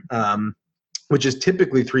 which is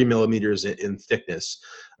typically 3 millimeters in thickness.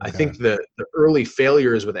 Okay. I think the early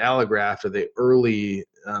failures with allograft, or the early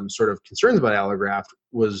sort of concerns about allograft,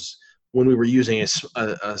 was when we were using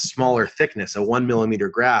a smaller thickness, a 1 millimeter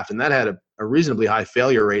graft, and that had a reasonably high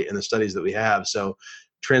failure rate in the studies that we have. So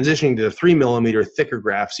transitioning to the 3 millimeter thicker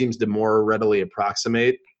graft seems to more readily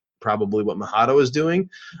approximate probably what Mahata is doing,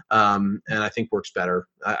 and I think works better.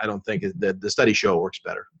 I don't think the studies show it works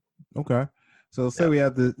better. Okay. So say we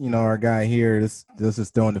have our guy here. This is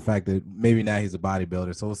throwing the fact that maybe now he's a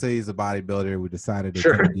bodybuilder. So we'll say he's a bodybuilder. We decided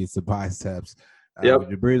to do some biceps. We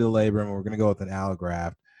debride the labrum, and we're going to go with an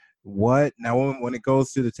allograft. When it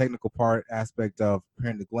goes to the technical part aspect of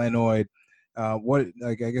preparing the glenoid, what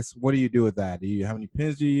do you do with that? How many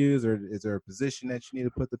pins do you use, or is there a position that you need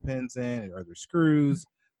to put the pins in? Are there screws?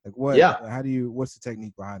 What's the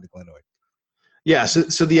technique behind the glenoid? Yeah.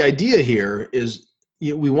 So the idea here is,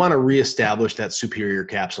 we want to reestablish that superior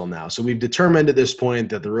capsule now. So we've determined at this point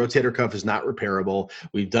that the rotator cuff is not repairable.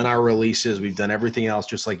 We've done our releases. We've done everything else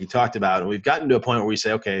just like you talked about. And we've gotten to a point where we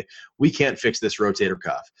say, okay, we can't fix this rotator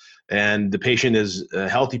cuff. And the patient is a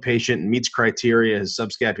healthy patient and meets criteria. His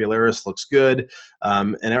subscapularis looks good,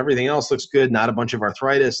 and everything else looks good, not a bunch of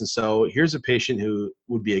arthritis. And so here's a patient who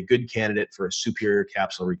would be a good candidate for a superior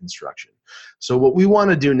capsule reconstruction. So what we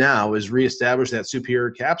want to do now is reestablish that superior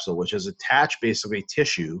capsule, which is attach basically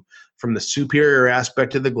tissue from the superior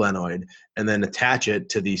aspect of the glenoid, and then attach it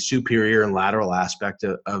to the superior and lateral aspect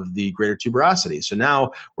of the greater tuberosity. So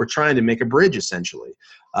now we're trying to make a bridge, essentially.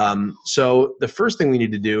 So the first thing we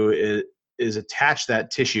need to do is attach that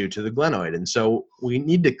tissue to the glenoid. And so we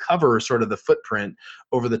need to cover sort of the footprint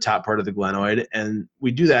over the top part of the glenoid. And we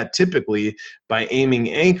do that typically by aiming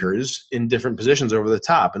anchors in different positions over the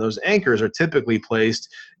top. And those anchors are typically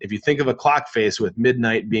placed, if you think of a clock face with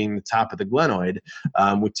midnight being the top of the glenoid,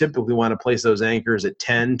 we typically want to place those anchors at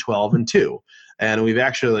 10, 12, and 2. And we've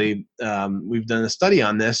actually, we've done a study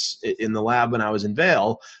on this in the lab when I was in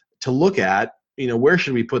Vail to look at, where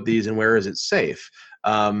should we put these and where is it safe?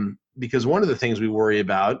 Because one of the things we worry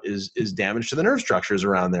about is damage to the nerve structures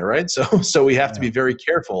around there, right? So we have to be very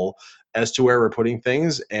careful as to where we're putting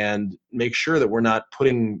things and make sure that we're not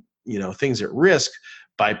putting, things at risk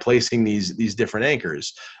by placing these different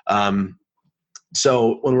anchors.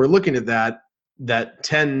 So when we're looking at that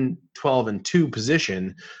 10, 12, and 2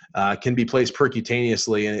 position can be placed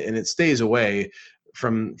percutaneously, and it stays away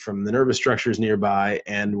from the nervous structures nearby,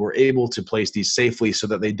 and we're able to place these safely so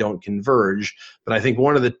that they don't converge. But I think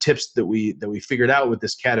one of the tips that we figured out with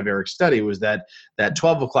this cadaveric study was that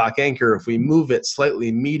 12 o'clock anchor, if we move it slightly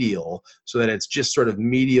medial so that it's just sort of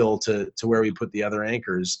medial to where we put the other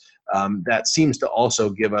anchors, that seems to also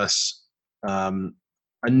give us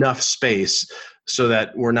enough space so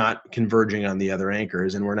that we're not converging on the other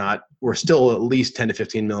anchors, and we're still at least 10 to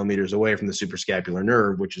 15 millimeters away from the suprascapular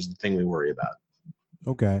nerve, which is the thing we worry about.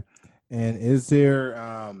 Okay. And is there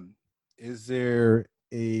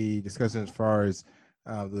a discussion as far as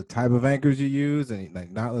the type of anchors you use, and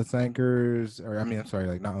like knotless anchors,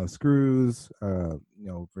 like knotless screws,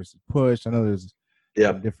 versus push? I know there's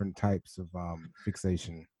different types of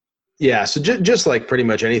fixation. Yeah, so just like pretty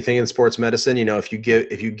much anything in sports medicine, if you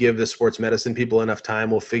give the sports medicine people enough time,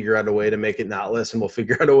 we'll figure out a way to make it knotless, and we'll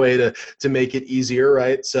figure out a way to make it easier,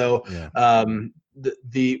 right? So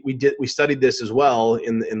we studied this as well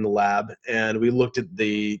in the lab, and we looked at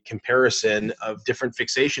the comparison of different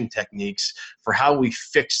fixation techniques for how we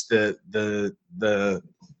fix the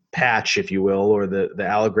patch, if you will, or the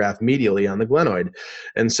allograft medially on the glenoid.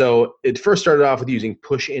 And so it first started off with using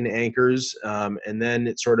push-in anchors, and then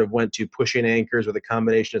it sort of went to push-in anchors with a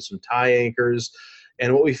combination of some tie anchors.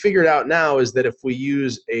 And what we figured out now is that if we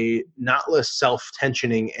use a knotless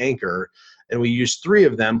self-tensioning anchor, and we use 3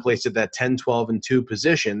 of them placed at that 10, 12, and 2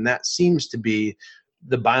 position, that seems to be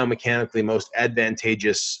the biomechanically most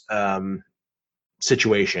advantageous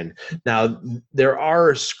situation. Now, there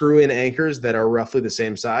are screw-in anchors that are roughly the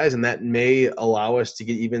same size, and that may allow us to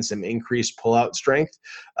get even some increased pull-out strength.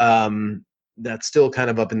 That's still kind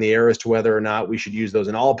of up in the air as to whether or not we should use those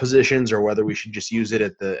in all positions or whether we should just use it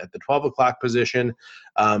at the 12 o'clock position.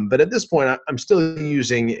 But at this point, I'm still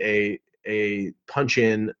using a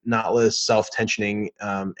punch-in knotless self-tensioning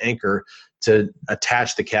anchor to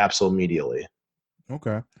attach the capsule medially.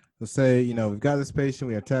 Okay. Let's say, we've got this patient,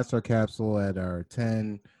 we attached our capsule at our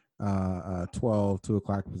 10, 12, 2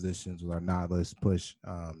 o'clock positions with our knotless push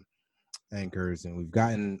anchors, and we've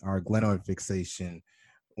gotten our glenoid fixation.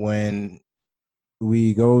 When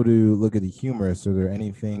we go to look at the humerus, are there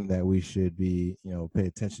anything that we should be, pay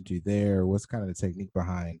attention to there? What's kind of the technique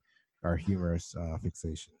behind our humerus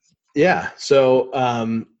fixation? Yeah. So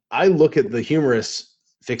I look at the humerus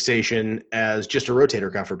fixation as just a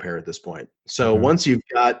rotator cuff repair at this point. So once you've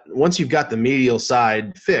got the medial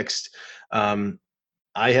side fixed, I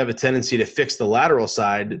have a tendency to fix the lateral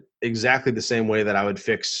side exactly the same way that I would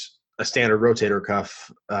fix a standard rotator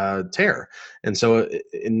cuff tear. And so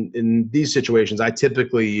in these situations, I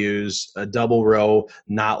typically use a double row,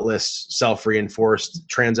 knotless, self-reinforced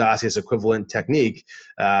transosseous equivalent technique.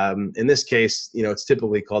 In this case, it's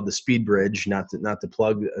typically called the Speed Bridge, not to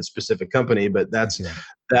plug a specific company, but that's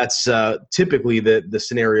typically the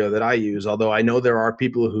scenario that I use. Although I know there are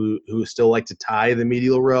people who still like to tie the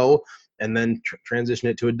medial row and then transition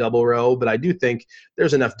it to a double row. But I do think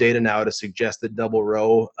there's enough data now to suggest that double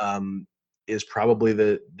row is probably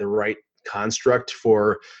the right construct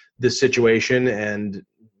for this situation, and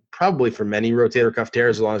probably for many rotator cuff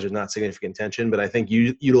tears, as long as there's not significant tension. But I think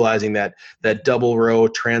utilizing that double row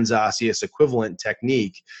transosseous equivalent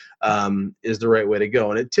technique is the right way to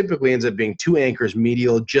go. And it typically ends up being 2 anchors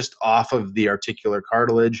medial just off of the articular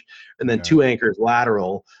cartilage, and then 2 anchors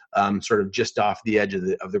lateral, sort of just off the edge of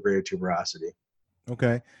the greater tuberosity.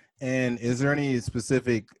 Okay. And is there any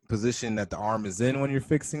specific position that the arm is in when you're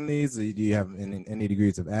fixing these? Do you have any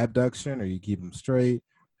degrees of abduction, or you keep them straight?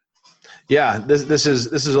 Yeah, this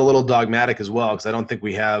is a little dogmatic as well, because I don't think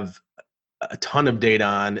we have a ton of data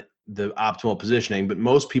on the optimal positioning, but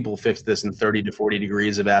most people fix this in 30 to 40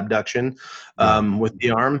 degrees of abduction with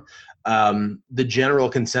the arm. The general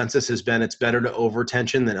consensus has been it's better to over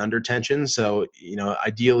tension than under tension. So,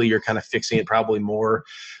 ideally you're kind of fixing it probably more,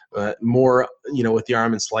 with the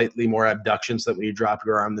arm and slightly more abduction, so that when you drop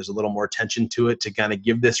your arm, there's a little more tension to it to kind of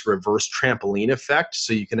give this reverse trampoline effect.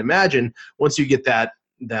 So you can imagine once you get that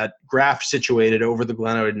graft situated over the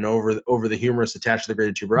glenoid and over the humerus attached to the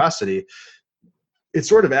greater tuberosity, it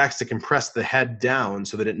sort of acts to compress the head down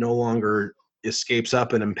so that it no longer escapes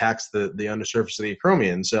up and impacts the undersurface of the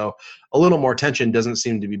acromion. So a little more tension doesn't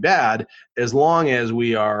seem to be bad, as long as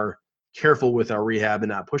we are careful with our rehab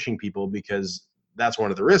and not pushing people, because that's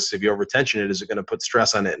one of the risks. If you overtension it, is it going to put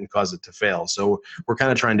stress on it and cause it to fail? So we're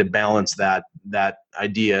kind of trying to balance that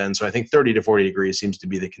idea. And so I think 30 to 40 degrees seems to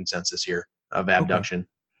be the consensus here of abduction. Okay.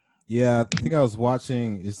 Yeah, I think I was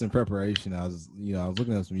watching just in preparation. I was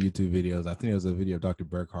looking at some YouTube videos. I think it was a video of Dr.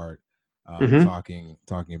 Burkhardt talking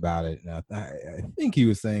about it. And I think he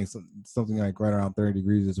was saying something like right around 30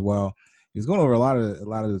 degrees as well. He was going over a lot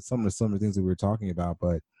of some of the things that we were talking about.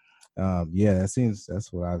 But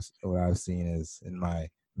that's what I've seen is in my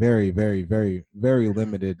very, very, very, very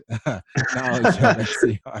limited knowledge of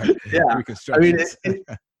SCR. Yeah, I mean.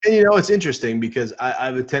 It's interesting because I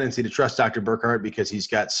have a tendency to trust Dr. Burkhardt because he's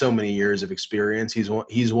got so many years of experience. He's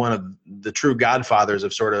one of the true godfathers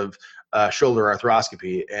of sort of shoulder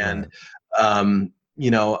arthroscopy. And,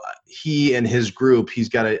 he and his group, he's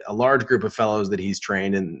got a large group of fellows that he's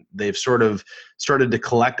trained, and they've sort of started to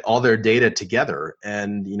collect all their data together.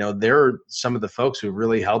 And, they're some of the folks who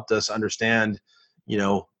really helped us understand,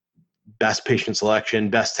 best patient selection,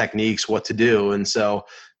 best techniques, what to do. And so,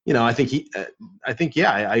 I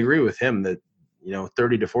I agree with him that,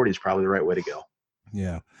 30 to 40 is probably the right way to go.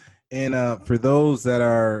 Yeah. And for those that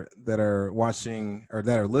are watching or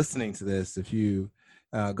that are listening to this, if you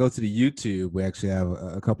go to the YouTube, we actually have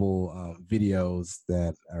a couple videos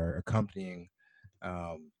that are accompanying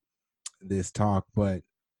this talk. But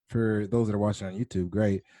for those that are watching on YouTube,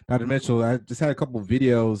 great. Dr. Mitchell, I just had a couple of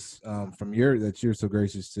videos that you're so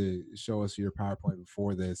gracious to show us your PowerPoint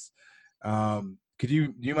before this.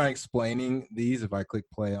 do you mind explaining these if I click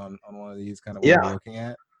play on one of these, kind of what Yeah. we're looking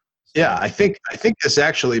at? Yeah, I think this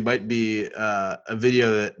actually might be a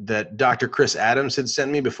video that Dr. Chris Adams had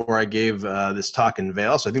sent me before I gave this talk in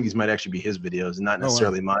Vail. So I think these might actually be his videos, not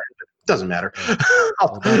necessarily mine. But it doesn't matter.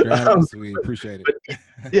 Well, Dr. Adams, we appreciate it.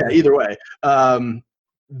 Yeah, either way,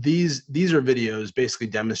 these are videos basically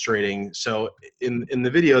demonstrating. So in the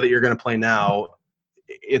video that you're going to play now,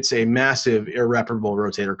 it's a massive irreparable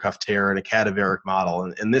rotator cuff tear in a cadaveric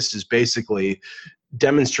model, and this is basically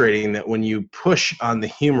demonstrating that when you push on the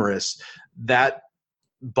humerus, that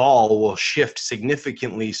ball will shift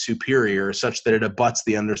significantly superior such that it abuts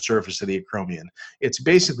the undersurface of the acromion. It's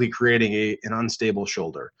basically creating an unstable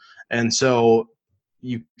shoulder. And so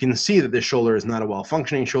you can see that this shoulder is not a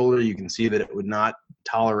well-functioning shoulder. You can see that it would not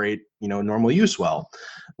tolerate, normal use well.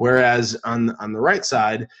 Whereas on the right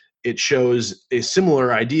side, it shows a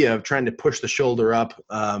similar idea of trying to push the shoulder up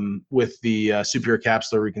with the superior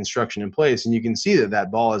capsular reconstruction in place. And you can see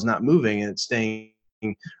that ball is not moving and it's staying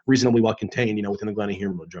reasonably well contained, within the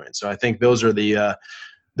glenohumeral joint. So I think those are the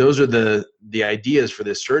ideas for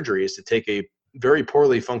this surgery, is to take a very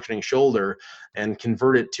poorly functioning shoulder and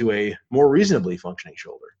convert it to a more reasonably functioning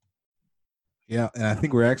shoulder. Yeah, and I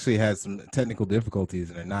think we actually had some technical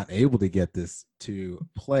difficulties and are not able to get this to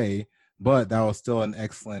play. But that was still an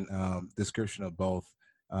excellent description of both,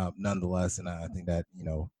 nonetheless. And I think that,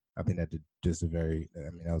 did just that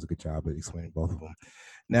was a good job of explaining both of them.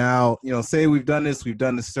 Now, say we've done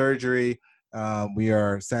the surgery. We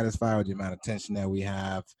are satisfied with the amount of tension that we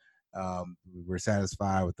have. We're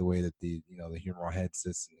satisfied with the way that the humeral head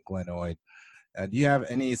sits in the glenoid. Do you have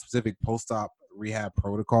any specific post-op rehab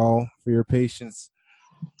protocol for your patients?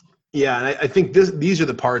 Yeah, and I think these are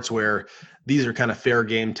the parts where these are kind of fair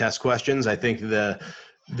game test questions. I think the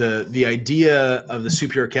idea of the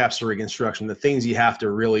superior capsular reconstruction, the things you have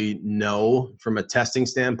to really know from a testing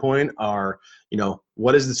standpoint are,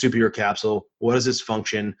 what is the superior capsule? What is its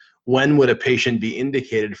function? When would a patient be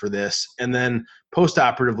indicated for this? And then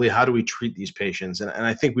post-operatively, how do we treat these patients? And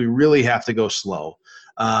I think we really have to go slow.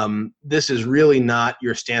 This is really not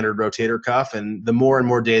your standard rotator cuff. And the more and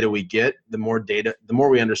more data we get, the more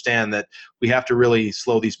we understand that we have to really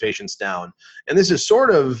slow these patients down. And this is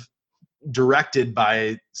sort of directed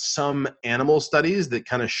by some animal studies that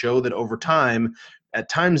kind of show that over time, at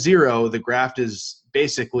time 0, the graft is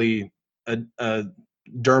basically a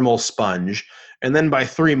dermal sponge. And then by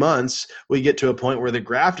 3 months, we get to a point where the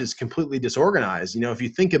graft is completely disorganized. If you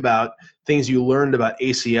think about things you learned about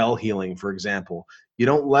ACL healing, for example, you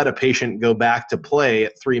don't let a patient go back to play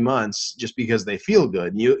at 3 months just because they feel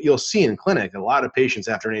good. You'll see in clinic a lot of patients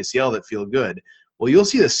after an ACL that feel good. Well, you'll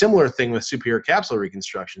see the similar thing with superior capsular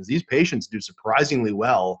reconstructions. These patients do surprisingly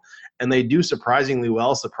well, and they do surprisingly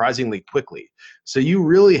well surprisingly quickly. So you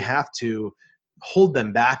really have to hold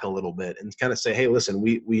them back a little bit and kind of say, hey, listen,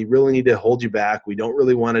 we really need to hold you back. We don't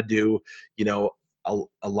really want to do,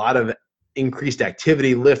 a lot of increased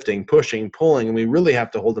activity, lifting, pushing, pulling, and we really have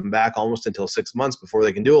to hold them back almost until 6 months before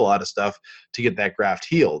they can do a lot of stuff to get that graft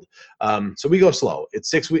healed. So we go slow. It's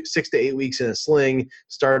 6 to 8 weeks in a sling,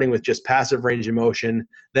 starting with just passive range of motion,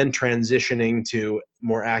 then transitioning to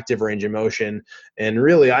more active range of motion. And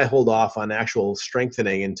really, I hold off on actual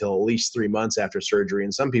strengthening until at least 3 months after surgery.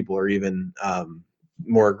 And some people are even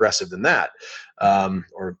more aggressive than that,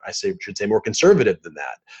 or should say more conservative than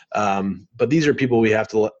that. But these are people we have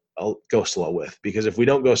to go slow with, because if we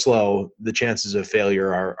don't go slow, the chances of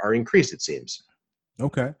failure are increased, it seems.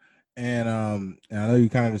 Okay. And I know you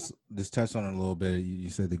kind of just touched on it a little bit. You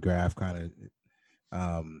said the graft kind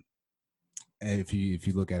of, and if you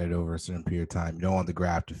look at it over a certain period of time, you don't want the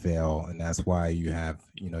graft to fail, and that's why you have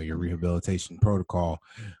your rehabilitation protocol.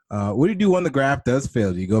 What do you do when the graft does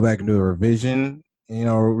fail? Do you go back and do a revision,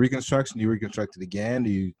 reconstruction? Do you reconstruct it again?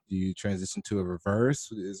 Do you transition to a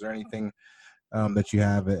reverse? Is there anything that you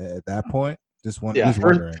have at that point? Just one. Yeah,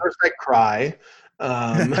 first I cry.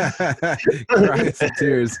 Cry some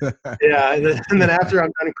tears. Yeah, and then after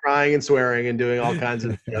I'm done crying and swearing and doing all kinds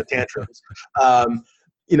of tantrums,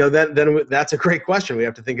 then that's a great question. We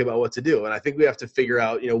have to think about what to do, and I think we have to figure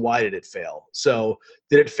out, why did it fail? So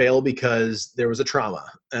did it fail because there was a trauma?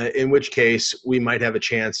 In which case we might have a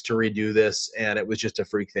chance to redo this, and it was just a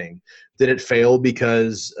freak thing. Did it fail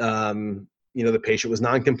because the patient was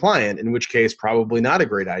non-compliant, in which case probably not a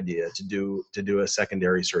great idea to do a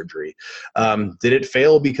secondary surgery. Did it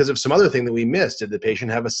fail because of some other thing that we missed? Did the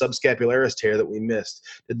patient have a subscapularis tear that we missed?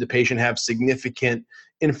 Did the patient have significant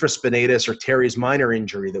infraspinatus or teres minor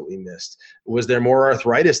injury that we missed? Was there more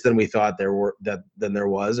arthritis than we thought there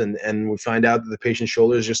was? And we find out that the patient's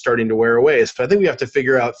shoulder is just starting to wear away. So I think we have to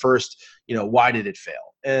figure out first, why did it fail?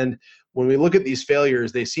 And when we look at these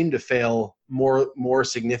failures, they seem to fail more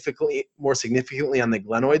significantly on the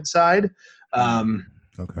glenoid side.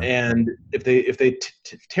 Okay. And if they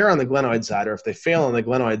tear on the glenoid side, or if they fail on the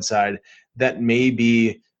glenoid side, that may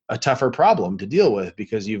be a tougher problem to deal with,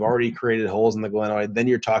 because you've already created holes in the glenoid. Then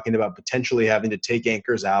you're talking about potentially having to take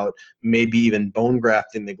anchors out, maybe even bone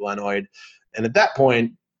grafting the glenoid. And at that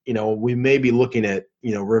point, we may be looking at,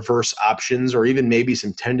 reverse options, or even maybe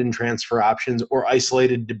some tendon transfer options, or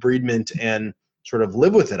isolated debridement and sort of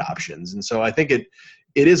live with it options. And so I think it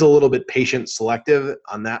is a little bit patient selective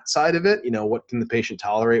on that side of it. What can the patient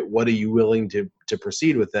tolerate? What are you willing to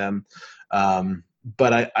proceed with them?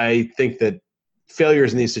 But I think that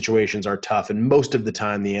failures in these situations are tough, and most of the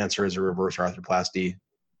time the answer is a reverse arthroplasty,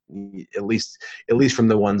 at least from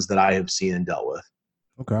the ones that I have seen and dealt with.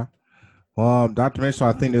 Okay. Well, Dr. Mitchell,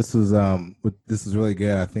 I think this was really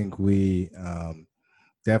good. I think we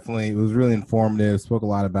definitely, it was really informative. Spoke a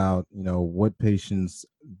lot about what patients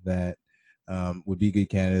that would be good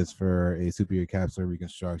candidates for a superior capsular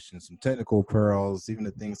reconstruction, some technical pearls, even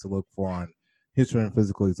the things to look for on history and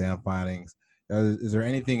physical exam findings. Is there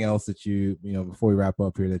anything else that before we wrap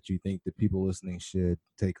up here, that you think that people listening should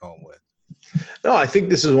take home with? No, I think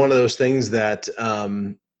this is one of those things that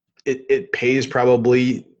it pays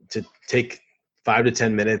probably to take 5 to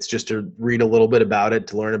 10 minutes just to read a little bit about it,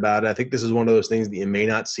 to learn about it. I think this is one of those things that you may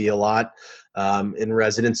not see a lot in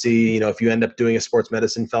residency. If you end up doing a sports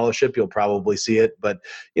medicine fellowship, you'll probably see it. But,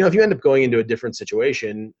 if you end up going into a different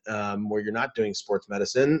situation where you're not doing sports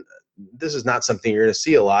medicine, this is not something you're going to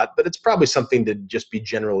see a lot, but it's probably something to just be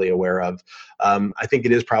generally aware of. I think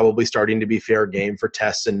it is probably starting to be fair game for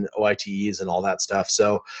tests and OITEs and all that stuff.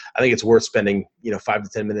 So I think it's worth spending, 5 to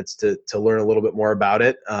 10 minutes to learn a little bit more about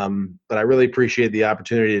it. But I really appreciate the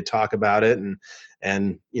opportunity to talk about it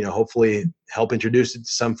and hopefully help introduce it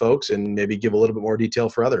to some folks and maybe give a little bit more detail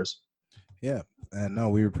for others. Yeah. And no,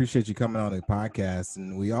 we appreciate you coming on the podcast.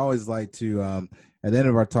 And we always like to, at the end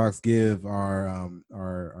of our talks, give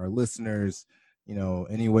our listeners,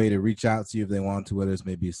 any way to reach out to you if they want to, whether it's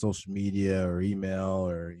maybe social media or email,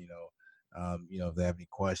 or, if they have any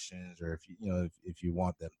questions, or if you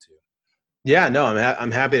want them to. Yeah, no,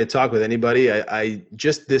 I'm happy to talk with anybody. I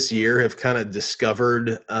just this year have kind of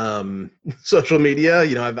discovered social media.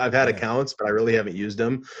 I've had accounts, but I really haven't used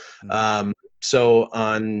them. Mm-hmm. So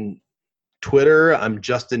on Twitter, I'm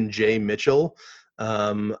Justin J. Mitchell.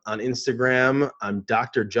 On Instagram, I'm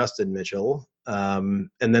Dr. Justin Mitchell. And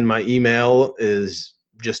then my email is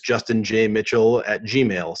just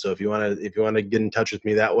justinjmitchell@gmail.com. So if you want to get in touch with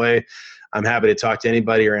me that way, I'm happy to talk to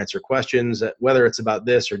anybody or answer questions, whether it's about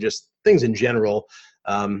this or just things in general.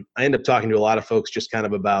 I end up talking to a lot of folks just kind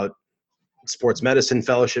of about sports medicine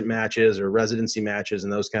fellowship matches or residency matches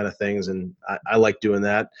and those kind of things. And I like doing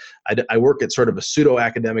that. I work at sort of a pseudo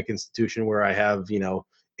academic institution where I have,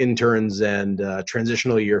 interns and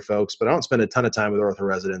transitional year folks, but I don't spend a ton of time with ortho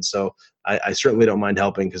residents. So I certainly don't mind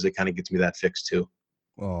helping, because it kind of gets me that fix too.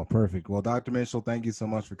 Oh, perfect. Well, Dr. Mitchell, thank you so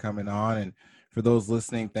much for coming on. And for those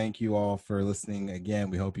listening, thank you all for listening. Again,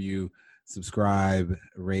 we hope you subscribe,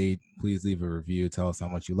 rate, please leave a review. Tell us how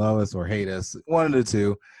much you love us or hate us, one of the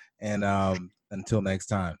two. And until next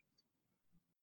time.